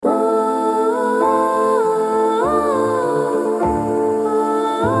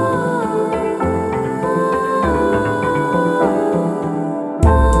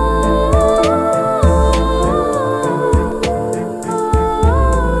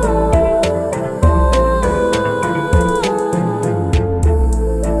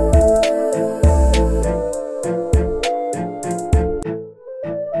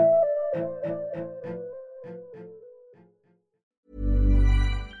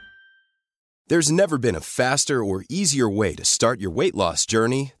There's never been a faster or easier way to start your weight loss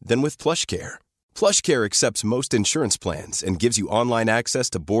journey than with PlushCare. PlushCare accepts most insurance plans and gives you online access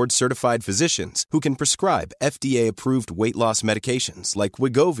to board-certified physicians who can prescribe FDA-approved weight loss medications like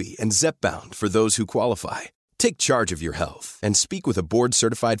Wegovy and Zepbound for those who qualify. Take charge of your health and speak with a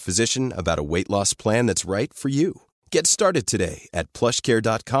board-certified physician about a weight loss plan that's right for you. Get started today at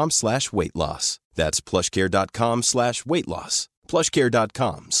plushcare.com/weight loss. That's plushcare.com/weight loss.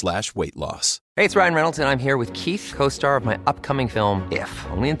 plushcare.com/weight loss. Hey, it's Ryan Reynolds, and I'm here with Keith, co-star of my upcoming film, If,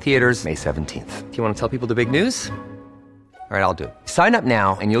 only in theaters May 17th. Do you want to tell people the big news? All right, I'll do it. Sign up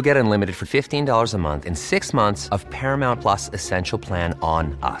now and you'll get unlimited for $15 a month and 6 months of Paramount Plus Essential Plan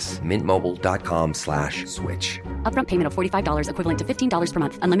on us. Mintmobile.com/switch. Upfront payment of $45 equivalent to $15 per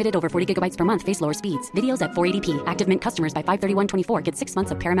month. Unlimited over 40 gigabytes per month. Face lower speeds. Videos at 480p. Active Mint customers by 531.24 get 6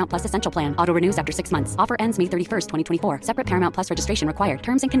 months of Paramount Plus Essential Plan. Auto renews after 6 months. Offer ends May 31st, 2024. Separate Paramount Plus registration required.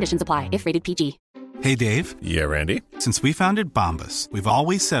 Terms and conditions apply if rated PG. Hey, Dave. Yeah, Randy. Since we founded Bombas, we've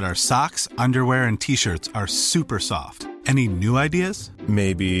always said our socks, underwear, and T-shirts are super soft. Any new ideas?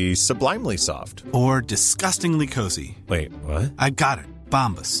 Maybe sublimely soft. Or disgustingly cozy. Wait, what? I got it.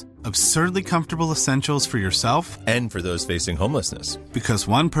 Bombas. Absurdly comfortable essentials for yourself and for those facing homelessness. Because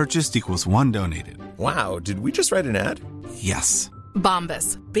one purchased equals one donated. Wow, did we just write an ad? Yes.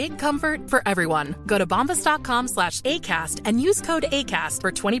 Bombas. Big comfort for everyone. Go to bombas.com/ACAST and use code ACAST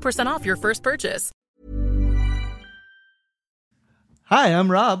for 20% off your first purchase. Hi,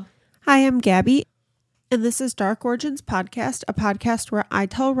 I'm Rob. Hi, I'm Gabby. And this is Dark Origins Podcast, a podcast where I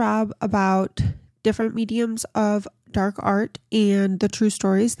tell Rob about different mediums of dark art and the true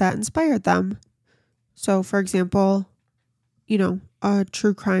stories that inspired them. So, for example, a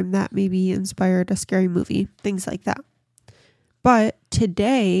true crime that maybe inspired a scary movie, things like that. But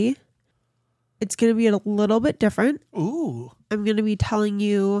today, it's going to be a little bit different. Ooh. I'm going to be telling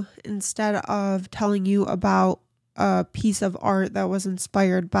you, instead of telling you about a piece of art that was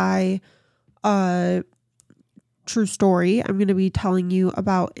inspired by a true story, I'm going to be telling you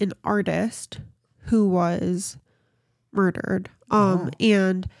about an artist who was murdered.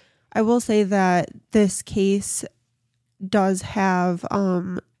 And I will say that this case does have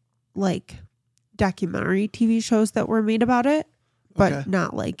documentary TV shows that were made about it, but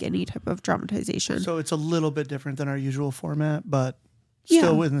not like any type of dramatization. So it's a little bit different than our usual format, but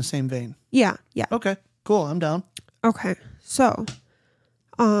still within the same vein. Yeah. Okay, cool. I'm down. Okay. So,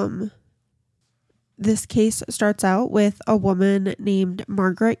 this case starts out with a woman named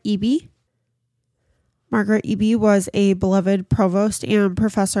Margaret Eby. Margaret Eby was a beloved provost and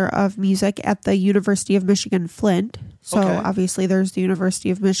professor of music at the University of Michigan, Flint. So obviously there's the University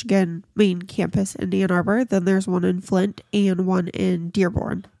of Michigan main campus in Ann Arbor. Then there's one in Flint and one in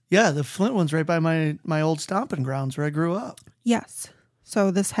Dearborn. Yeah, the Flint one's right by my old stomping grounds where I grew up. Yes. So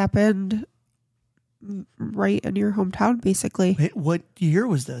this happened right in your hometown, basically. Wait, what year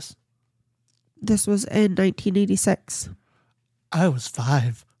was this? This was in 1986. I was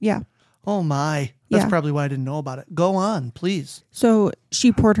 5. Yeah. Oh my. That's probably why I didn't know about it. Go on, please. So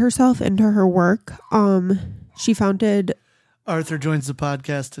she poured herself into her work. She founded... Arthur joins the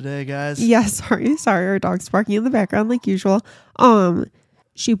podcast today, guys. Yeah, sorry. Our dog's barking in the background like usual.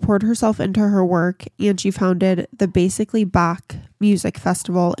 She poured herself into her work and she founded the Basically Bach Music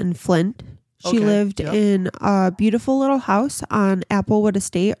Festival in Flint. She lived in a beautiful little house on Applewood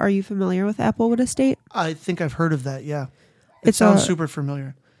Estate. Are you familiar with Applewood Estate? I think I've heard of that, yeah. It sounds super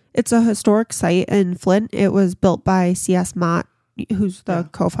familiar. It's a historic site in Flint. It was built by C.S. Mott, who's the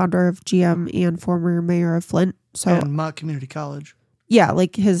co-founder of GM and former mayor of Flint. And Mott Community College. Yeah,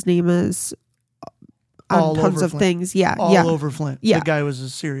 like his name is on all tons of Flint. things. Yeah, all over Flint. Yeah. The guy was a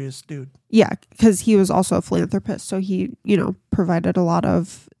serious dude. Yeah, because he was also a philanthropist. So he, provided a lot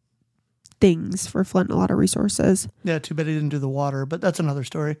of things for Flint, a lot of resources. Yeah, too bad he didn't do the water, but that's another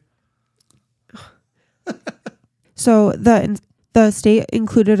story. So the estate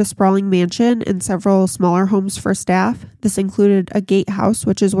included a sprawling mansion and several smaller homes for staff. This included a gatehouse,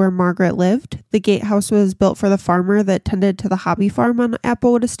 which is where Margaret lived. The gatehouse was built for the farmer that tended to the hobby farm on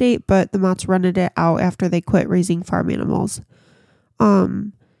Applewood Estate, but the Motts rented it out after they quit raising farm animals.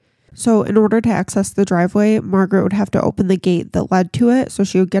 So in order to access the driveway, Margaret would have to open the gate that led to it. So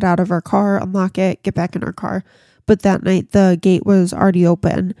she would get out of her car, unlock it, get back in her car. But that night, the gate was already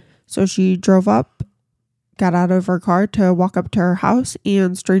open. So she drove up, got out of her car to walk up to her house.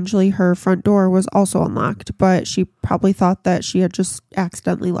 And strangely, her front door was also unlocked. But she probably thought that she had just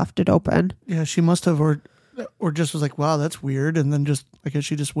accidentally left it open. Yeah, she must have, or just was like, wow, that's weird. And then I guess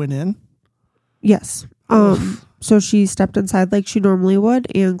she just went in. Yes. So she stepped inside like she normally would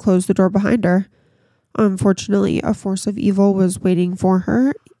and closed the door behind her. Unfortunately, a force of evil was waiting for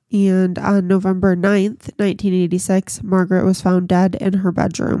her, And on November 9th, 1986, Margaret was found dead in her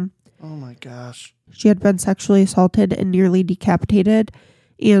bedroom. Oh my gosh. She had been sexually assaulted and nearly decapitated,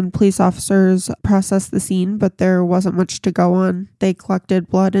 and police officers processed the scene, but there wasn't much to go on. They collected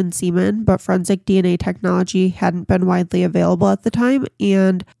blood and semen, but forensic DNA technology hadn't been widely available at the time,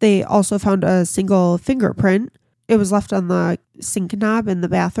 and they also found a single fingerprint. It was left on the sink knob in the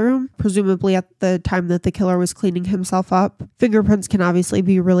bathroom, presumably at the time that the killer was cleaning himself up. Fingerprints can obviously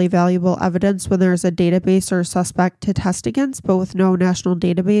be really valuable evidence when there's a database or suspect to test against, but with no national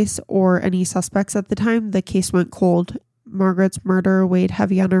database or any suspects at the time, the case went cold. Margaret's murder weighed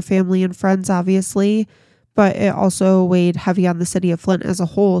heavy on her family and friends, obviously, but it also weighed heavy on the city of Flint as a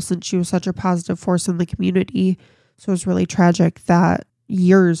whole since she was such a positive force in the community. So it was really tragic that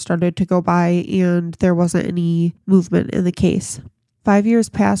years started to go by and there wasn't any movement in the case. 5 years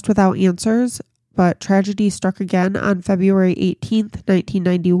passed without answers, but tragedy struck again on February 18th,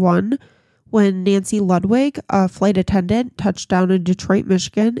 1991, when Nancy Ludwig, a flight attendant, touched down in Detroit,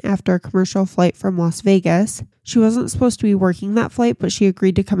 Michigan after a commercial flight from Las Vegas. She wasn't supposed to be working that flight, but she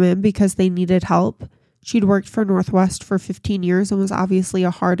agreed to come in because they needed help. She'd worked for Northwest for 15 years and was obviously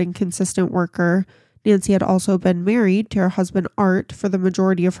a hard and consistent worker. Nancy had also been married to her husband Art for the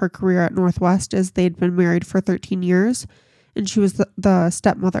majority of her career at Northwest, as they'd been married for 13 years, and she was the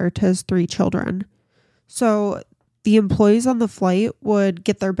stepmother to his 3 children. So the employees on the flight would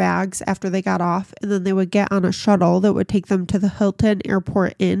get their bags after they got off, and then they would get on a shuttle that would take them to the Hilton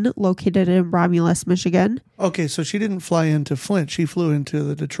Airport Inn located in Romulus, Michigan. Okay, so she didn't fly into Flint. She flew into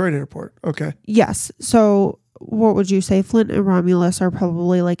the Detroit airport. Okay. Yes. So what would you say? Flint and Romulus are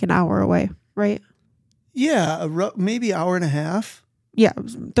probably like an hour away, right? Yeah, maybe hour and a half. Yeah,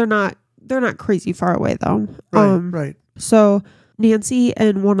 they're not crazy far away though. Right. So Nancy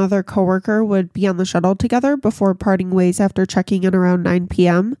and one other coworker would be on the shuttle together before parting ways after checking in around 9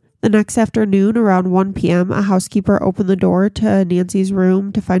 p.m. The next afternoon, around 1 p.m., a housekeeper opened the door to Nancy's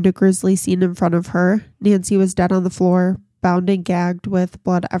room to find a grisly scene in front of her. Nancy was dead on the floor, bound and gagged with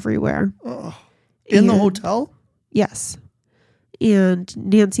blood everywhere. In the hotel? Yes. And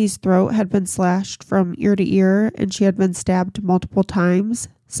Nancy's throat had been slashed from ear to ear, and she had been stabbed multiple times.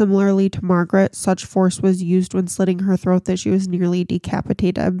 Similarly to Margaret, such force was used when slitting her throat that she was nearly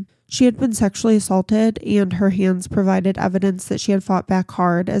decapitated. She had been sexually assaulted, and her hands provided evidence that she had fought back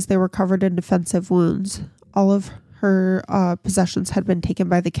hard as they were covered in defensive wounds. All of her possessions had been taken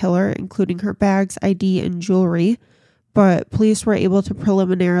by the killer, including her bags, ID, and jewelry. But police were able to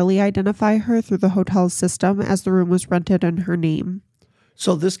preliminarily identify her through the hotel's system as the room was rented in her name.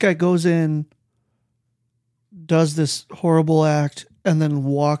 So this guy goes in, does this horrible act, and then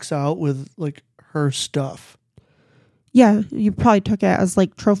walks out with like her stuff. Yeah, you probably took it as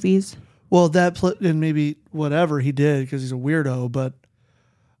like trophies. Well, and maybe whatever he did because he's a weirdo, but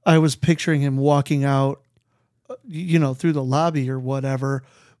I was picturing him walking out, through the lobby or whatever.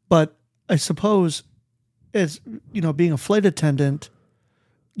 But I suppose, as being a flight attendant,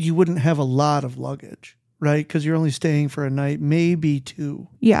 you wouldn't have a lot of luggage, right? Because you're only staying for a night, maybe 2.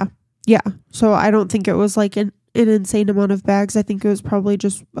 Yeah. So I don't think it was like an insane amount of bags. I think it was probably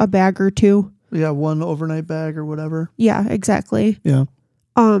just a bag or 2. Yeah, 1 overnight bag or whatever. Yeah, exactly. Yeah.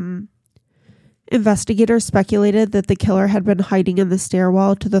 Investigators speculated that the killer had been hiding in the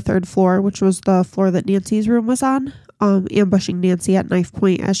stairwell to the 3rd floor, which was the floor that Nancy's room was on, ambushing Nancy at knife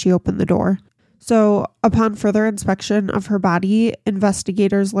point as she opened the door. So upon further inspection of her body,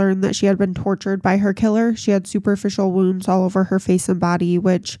 investigators learned that she had been tortured by her killer. She had superficial wounds all over her face and body,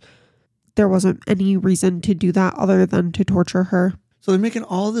 which there wasn't any reason to do that other than to torture her. So they're making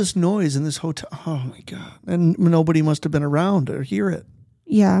all this noise in this hotel. Oh my God. And nobody must have been around to hear it.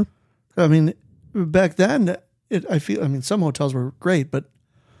 Yeah. I mean, back then, some hotels were great, but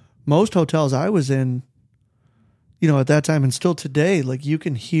most hotels I was in, at that time and still today, like you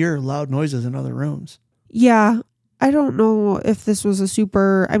can hear loud noises in other rooms. Yeah. I don't know if this was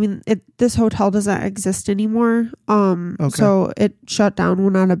this hotel doesn't exist anymore. Okay. So it shut down,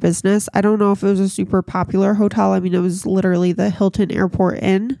 went out of business. I don't know if it was a super popular hotel. It was literally the Hilton Airport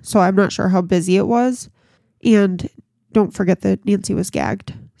Inn. So I'm not sure how busy it was. And don't forget that Nancy was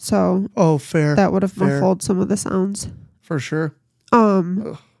gagged. So fair. That would have muffled some of the sounds. For sure.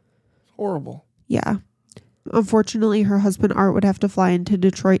 Horrible. Yeah. Unfortunately, her husband Art would have to fly into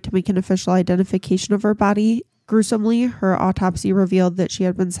Detroit to make an official identification of her body. Gruesomely, her autopsy revealed that she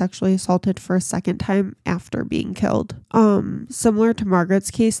had been sexually assaulted for a 2nd time after being killed. Similar to Margaret's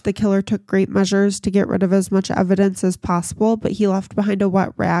case, the killer took great measures to get rid of as much evidence as possible, but he left behind a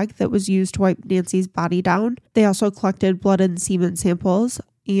wet rag that was used to wipe Nancy's body down. They also collected blood and semen samples.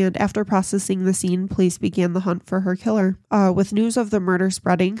 And after processing the scene, police began the hunt for her killer. With news of the murder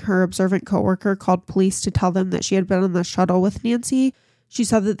spreading, her observant coworker called police to tell them that she had been on the shuttle with Nancy. She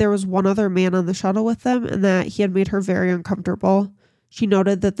said that there was one other man on the shuttle with them and that he had made her very uncomfortable. She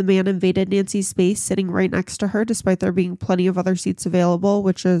noted that the man invaded Nancy's space, sitting right next to her, despite there being plenty of other seats available,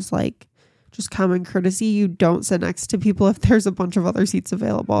 which is like just common courtesy. You don't sit next to people if there's a bunch of other seats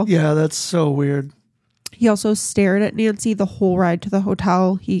available. Yeah, that's so weird. He also stared at Nancy the whole ride to the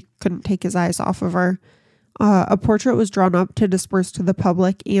hotel. He couldn't take his eyes off of her. A portrait was drawn up to disperse to the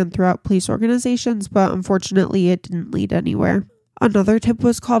public and throughout police organizations, but unfortunately it didn't lead anywhere. Another tip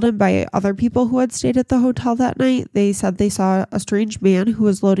was called in by other people who had stayed at the hotel that night. They said they saw a strange man who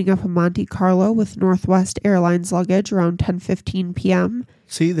was loading up a Monte Carlo with Northwest Airlines luggage around 10:15 p.m.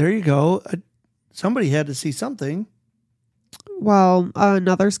 See, there you go. Somebody had to see something. Well,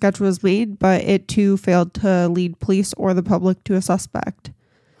 another sketch was made, but it too failed to lead police or the public to a suspect.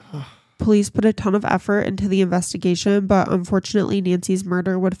 Police put a ton of effort into the investigation, but unfortunately Nancy's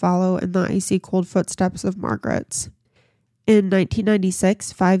murder would follow in the icy cold footsteps of Margaret's. In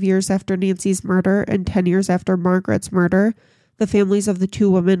 1996, 5 years after Nancy's murder and 10 years after Margaret's murder, the families of the two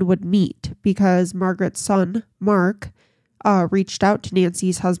women would meet because Margaret's son, Mark, reached out to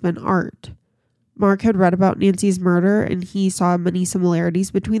Nancy's husband, Art. Mark had read about Nancy's murder and he saw many similarities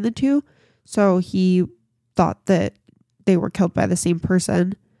between the two, so he thought that they were killed by the same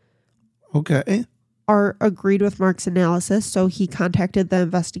person. Okay. Art agreed with Mark's analysis, so he contacted the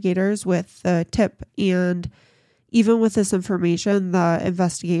investigators with the tip, and even with this information, the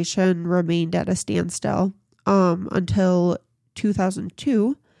investigation remained at a standstill until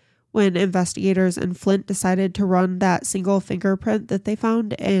 2002, when investigators in Flint decided to run that single fingerprint that they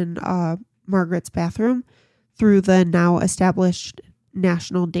found in Margaret's bathroom through the now established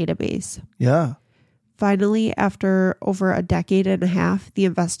national database. Yeah. Finally, after over a decade and a half, the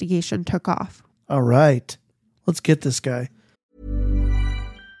investigation took off. All right. Let's get this guy.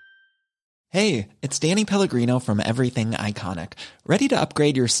 Hey, it's Danny Pellegrino from Everything Iconic. Ready to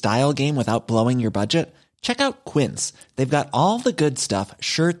upgrade your style game without blowing your budget? Check out Quince. They've got all the good stuff,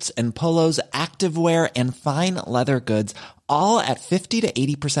 shirts and polos, activewear, and fine leather goods, all at 50 to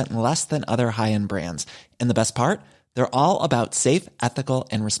 80% less than other high-end brands. And the best part? They're all about safe, ethical,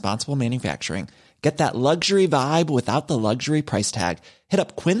 and responsible manufacturing. Get that luxury vibe without the luxury price tag. Hit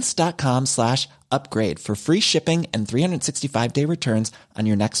up quince.com/upgrade for free shipping and 365-day returns on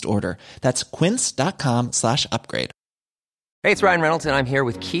your next order. That's quince.com/upgrade. Hey, it's Ryan Reynolds, and I'm here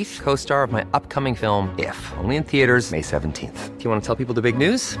with Keith, co-star of my upcoming film, If, only in theaters May 17th. Do you want to tell people the big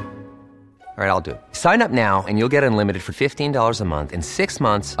news? All right, I'll do it. Sign up now and you'll get unlimited for $15 a month and 6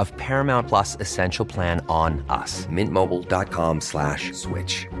 months of Paramount Plus Essential Plan on us.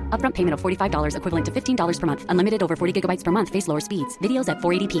 Mintmobile.com/switch. Upfront payment of $45 equivalent to $15 per month. Unlimited over 40 gigabytes per month. Face lower speeds. Videos at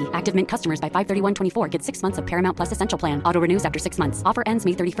 480p. Active Mint customers by 531.24 get 6 months of Paramount Plus Essential Plan. Auto renews after 6 months. Offer ends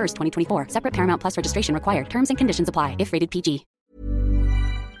May 31st, 2024. Separate Paramount Plus registration required. Terms and conditions apply if rated PG.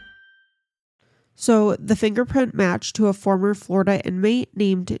 So the fingerprint matched to a former Florida inmate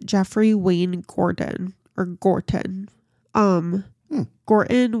named Jeffrey Wayne Gorton. Gorton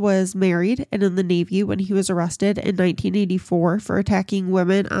was married and in the Navy when he was arrested in 1984 for attacking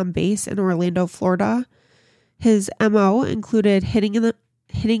women on base in Orlando, Florida. His MO included hitting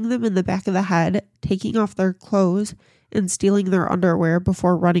them in the back of the head, taking off their clothes, and stealing their underwear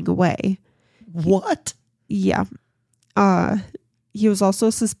before running away. What? Yeah. He was also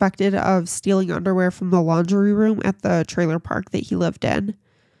suspected of stealing underwear from the laundry room at the trailer park that he lived in.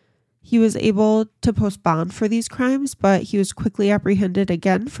 He was able to post bond for these crimes, but he was quickly apprehended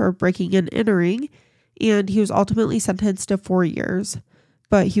again for breaking and entering, and he was ultimately sentenced to 4 years,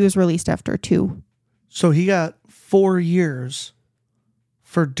 but he was released after 2. So he got 4 years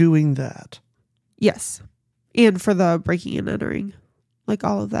for doing that. Yes. And for the breaking and entering. Like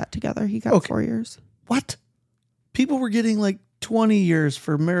all of that together, he got 4 years. What? People were getting like 20 years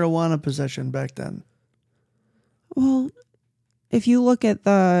for marijuana possession back then. Well, if you look at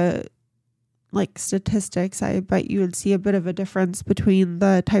the statistics, I bet you would see a bit of a difference between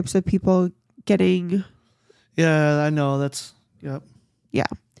the types of people getting. Yeah, I know. That's, yep. Yeah.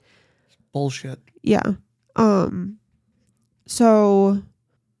 It's bullshit. Yeah. So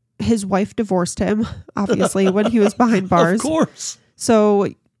his wife divorced him, obviously, when he was behind bars. Of course. So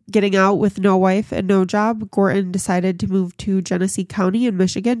getting out with no wife and no job, Gorton decided to move to Genesee County in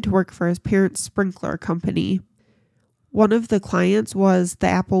Michigan to work for his parents' sprinkler company. One of the clients was the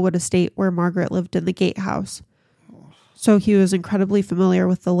Applewood estate where Margaret lived in the gatehouse. So he was incredibly familiar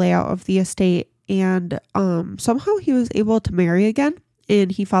with the layout of the estate, and somehow he was able to marry again,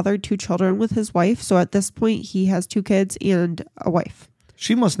 and he fathered 2 children with his wife. So at this point, he has 2 kids and a wife.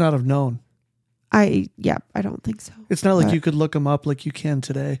 She must not have known. I don't think so. It's not like you could look them up like you can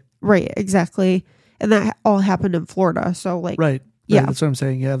today. Right, exactly. And that all happened in Florida. So like, right. Yeah. That's what I'm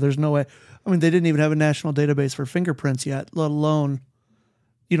saying. Yeah, there's no way. I mean, they didn't even have a national database for fingerprints yet, let alone,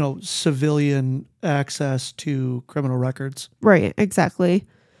 civilian access to criminal records. Right, exactly.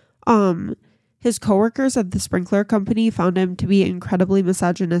 His coworkers at the sprinkler company found him to be incredibly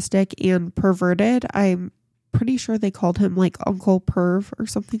misogynistic and perverted. I'm pretty sure they called him like Uncle Perv or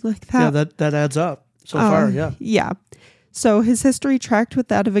something like that. Yeah, that adds up so far, yeah. Yeah. So his history tracked with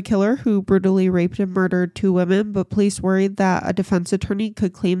that of a killer who brutally raped and murdered 2 women, but police worried that a defense attorney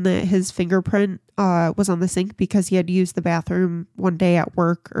could claim that his fingerprint was on the sink because he had used the bathroom one day at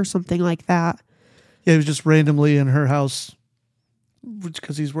work or something like that. Yeah, he was just randomly in her house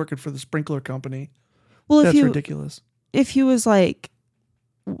because he's working for the sprinkler company. Well, that's ridiculous. If he was like,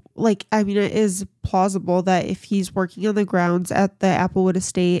 I mean, it is plausible that if he's working on the grounds at the Applewood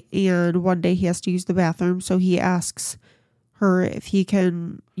estate and one day he has to use the bathroom, so he asks her if he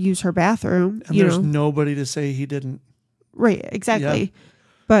can use her bathroom. And there's nobody to say he didn't. Right, exactly. Yeah.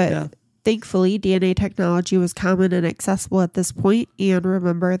 But thankfully, DNA technology was common and accessible at this point. And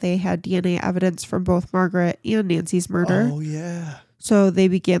remember, they had DNA evidence from both Margaret and Nancy's murder. Oh, yeah. So they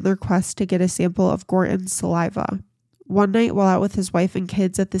began their quest to get a sample of Gorton's saliva. One night, while out with his wife and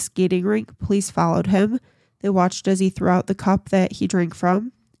kids at the skating rink, police followed him. They watched as he threw out the cup that he drank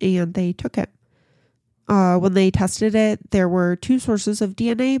from, and they took it. When they tested it, there were 2 sources of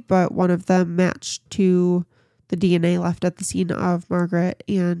DNA, but one of them matched to the DNA left at the scene of Margaret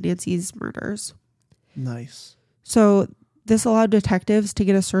and Nancy's murders. Nice. So this allowed detectives to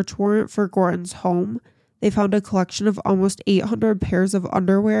get a search warrant for Gorton's home. They found a collection of almost 800 pairs of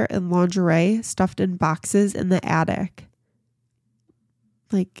underwear and lingerie stuffed in boxes in the attic.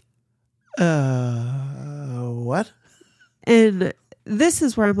 Like, what? And this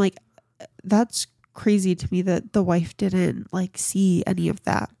is where I'm like, that's crazy to me that the wife didn't see any of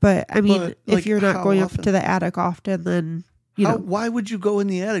that. But I mean, if you're not going up to the attic often, then why would you go in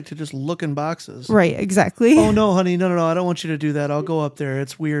the attic to just look in boxes? Right, exactly. Oh no, honey, no, I don't want you to do that. I'll go up there.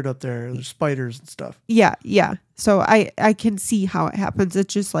 It's weird up there. There's spiders and stuff. Yeah. So I can see how it happens. It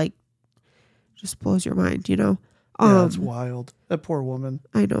just blows your mind, Yeah, it's wild. That poor woman.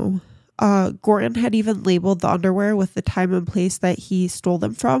 I know. Gorton had even labeled the underwear with the time and place that he stole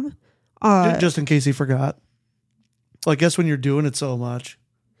them from. Just in case he forgot. Well, I guess when you're doing it so much.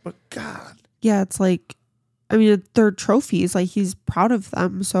 But God. Yeah, it's like, I mean, they're trophies. Like, he's proud of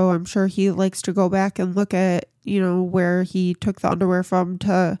them. So I'm sure he likes to go back and look at, where he took the underwear from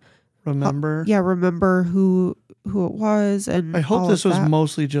to remember. Remember who it was. And I hope this was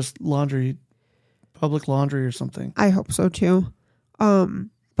mostly just laundry, public laundry or something. I hope so too.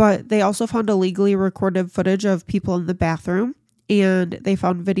 But they also found illegally recorded footage of people in the bathroom. And they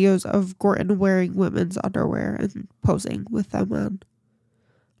found videos of Gorton wearing women's underwear and posing with them on.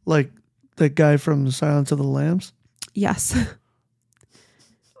 Like the guy from The Silence of the Lambs? Yes.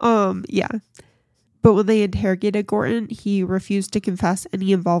 Yeah. But when they interrogated Gorton, he refused to confess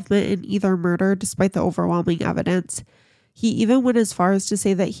any involvement in either murder despite the overwhelming evidence. He even went as far as to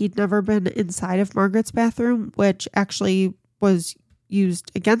say that he'd never been inside of Margaret's bathroom, which actually was used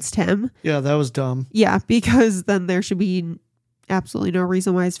against him. Yeah, that was dumb. Yeah, because then there should be absolutely no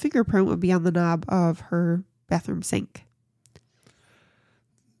reason why his fingerprint would be on the knob of her bathroom sink.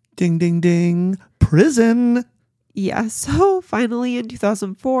 Ding, ding, ding. Prison. Yeah, so finally in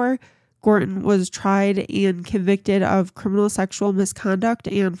 2004, Gorton was tried and convicted of criminal sexual misconduct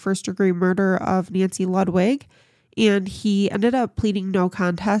and first-degree murder of Nancy Ludwig. And he ended up pleading no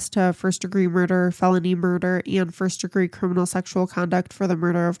contest to first-degree murder, felony murder, and first-degree criminal sexual conduct for the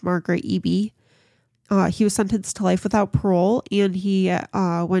murder of Margaret Eby. He was sentenced to life without parole, and he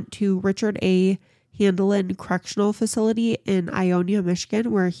went to Richard A. Handelin Correctional Facility in Ionia,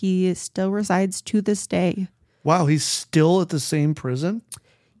 Michigan, where he still resides to this day. Wow, he's still at the same prison?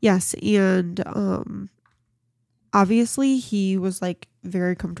 Yes, and obviously he was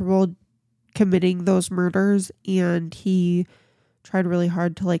very comfortable committing those murders, and he tried really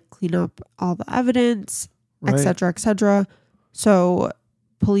hard to clean up all the evidence, right, etc., etc. So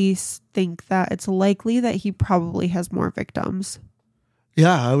police think that it's likely that he probably has more victims.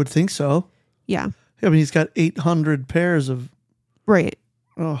 Yeah, I would think so. Yeah. I mean, he's got 800 pairs of... Right.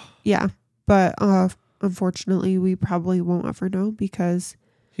 Oh. Yeah. But unfortunately, we probably won't ever know because...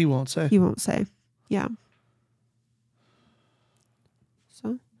 He won't say. He won't say. Yeah.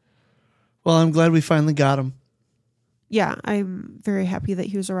 So? Well, I'm glad we finally got him. Yeah, I'm very happy that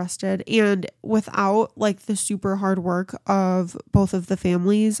he was arrested. And without the super hard work of both of the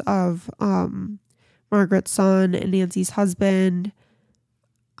families of Margaret's son and Nancy's husband,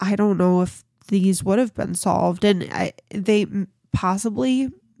 I don't know if these would have been solved. And they possibly,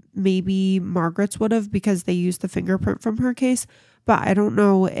 maybe Margaret's would have, because they used the fingerprint from her case. But I don't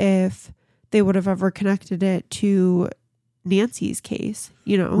know if they would have ever connected it to Nancy's case,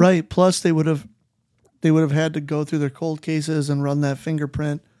 you know? Right. Plus they would have had to go through their cold cases and run that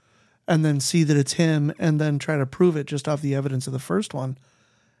fingerprint and then see that it's him and then try to prove it just off the evidence of the first one.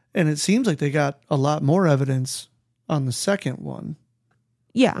 And it seems like they got a lot more evidence on the second one.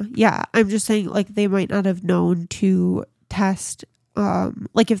 Yeah. I'm just saying, like, they might not have known to test,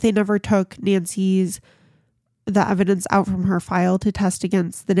 like if they never took the evidence out from her file to test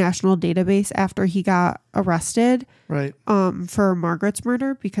against the national database after he got arrested, right? For Margaret's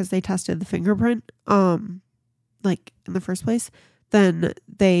murder, because they tested the fingerprint, like in the first place, then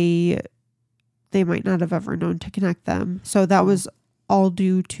they might not have ever known to connect them. So that was all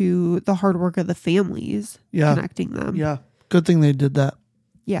due to the hard work of the families connecting them. Yeah. Good thing they did that.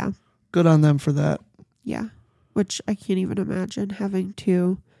 Yeah. Good on them for that. Yeah. Which I can't even imagine having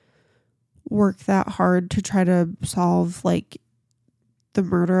to work that hard to try to solve like the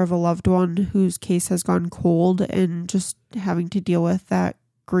murder of a loved one whose case has gone cold, and just having to deal with that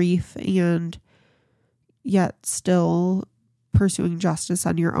grief and yet still pursuing justice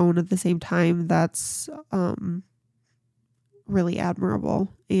on your own at the same time. That's really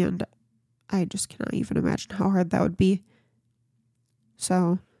admirable, and I just cannot even imagine how hard that would be.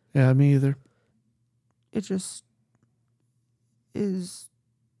 So yeah, me either. It just is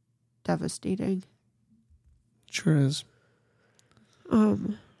devastating. Sure is.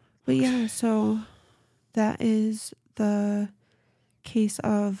 But yeah, so that is the case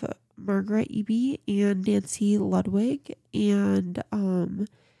of Margaret Eby and Nancy Ludwig. And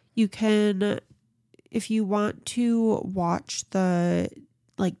you can, if you want to watch the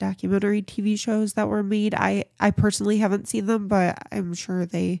like documentary TV shows that were made, I personally haven't seen them, but I'm sure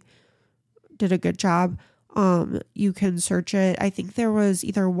they did a good job. You can search it. I think there was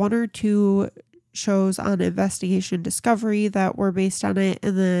either 1 or 2 shows on Investigation Discovery that were based on it,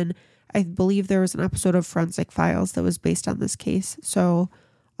 and then I believe there was an episode of Forensic Files that was based on this case. So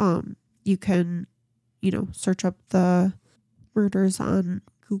you can, search up the murders on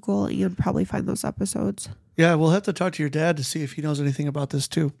Google and probably find those episodes. Yeah, we'll have to talk to your dad to see if he knows anything about this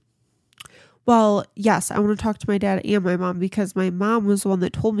too. Well, yes, I want to talk to my dad and my mom, because my mom was the one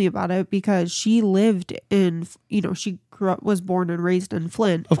that told me about it, because she lived in, she was born and raised in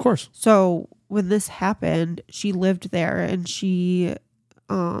Flint. Of course. So when this happened, she lived there, and she...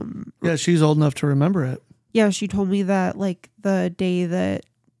 yeah, she's old enough to remember it. Yeah, she told me that like the day that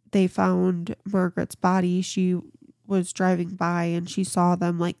they found Margaret's body, she was driving by and she saw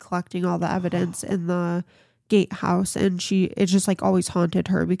them like collecting all the evidence in the gatehouse, and it just like always haunted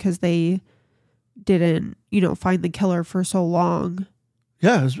her because they didn't, find the killer for so long.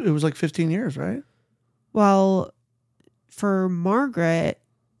 Yeah, it was like 15 years, right? Well, for Margaret,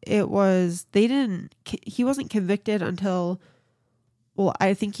 he wasn't convicted until, well,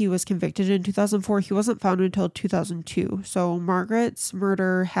 I think he was convicted in 2004. He wasn't found until 2002. So Margaret's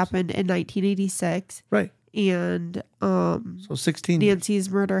murder happened in 1986. Right. And so 16 Nancy's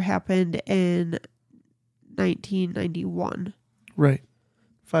murder happened in 1991. Right.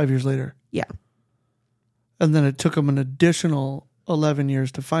 5 years later. Yeah. And then it took him an additional 11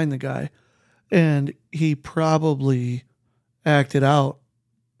 years to find the guy. And he probably acted out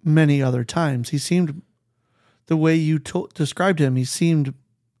many other times. He seemed, the way you described him, he seemed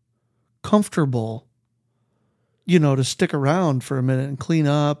comfortable, to stick around for a minute and clean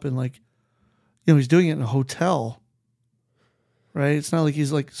up, and like, he's doing it in a hotel, right? It's not like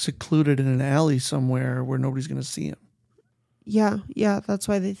he's like secluded in an alley somewhere where nobody's going to see him. Yeah. That's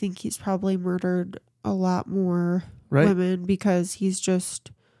why they think he's probably murdered a lot more women, because he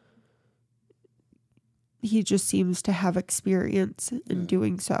just seems to have experience in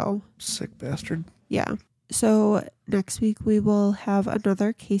doing so. Sick bastard. Yeah. So next week we will have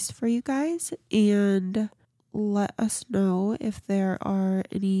another case for you guys, and let us know if there are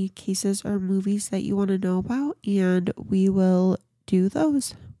any cases or movies that you want to know about, and we will do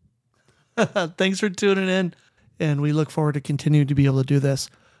those. Thanks for tuning in, and we look forward to continuing to be able to do this.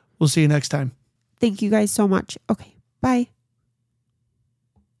 We'll see you next time. Thank you guys so much. Okay, bye.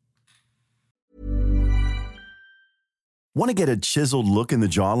 Want to get a chiseled look in the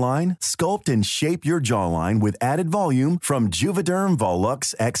jawline? Sculpt and shape your jawline with added volume from Juvederm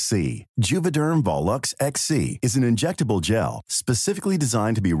Volux XC. Juvederm Volux XC is an injectable gel specifically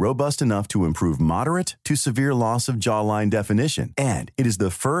designed to be robust enough to improve moderate to severe loss of jawline definition. And it is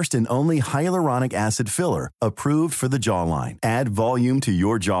the first and only hyaluronic acid filler approved for the jawline. Add volume to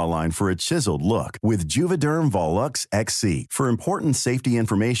your jawline for a chiseled look with Juvederm Volux XC. For important safety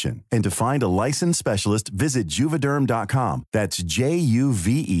information and to find a licensed specialist, visit juvederm.com. That's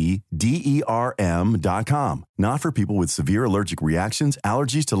JUVEDERM.com. Not for people with severe allergic reactions,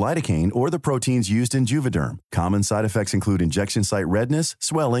 allergies to lidocaine, or the proteins used in Juvederm. Common side effects include injection site redness,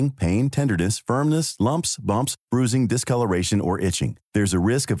 swelling, pain, tenderness, firmness, lumps, bumps, bruising, discoloration, or itching. There's a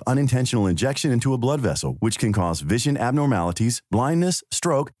risk of unintentional injection into a blood vessel, which can cause vision abnormalities, blindness,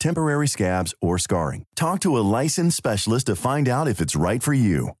 stroke, temporary scabs, or scarring. Talk to a licensed specialist to find out if it's right for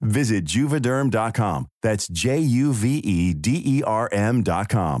you. Visit Juvederm.com. That's JUVEDERM.com.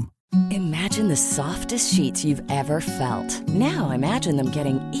 Imagine the softest sheets you've ever felt. Now imagine them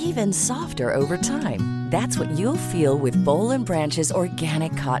getting even softer over time. That's what you'll feel with Boll & Branch's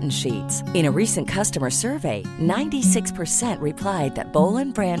organic cotton sheets. In a recent customer survey, 96% replied that Boll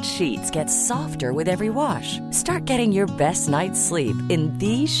 & Branch sheets get softer with every wash. Start getting your best night's sleep in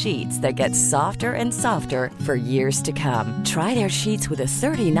these sheets that get softer and softer for years to come. Try their sheets with a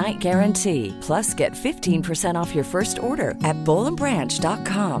 30-night guarantee. Plus, get 15% off your first order at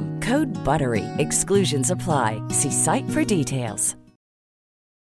bollandbranch.com. Code BUTTERY. Exclusions apply. See site for details.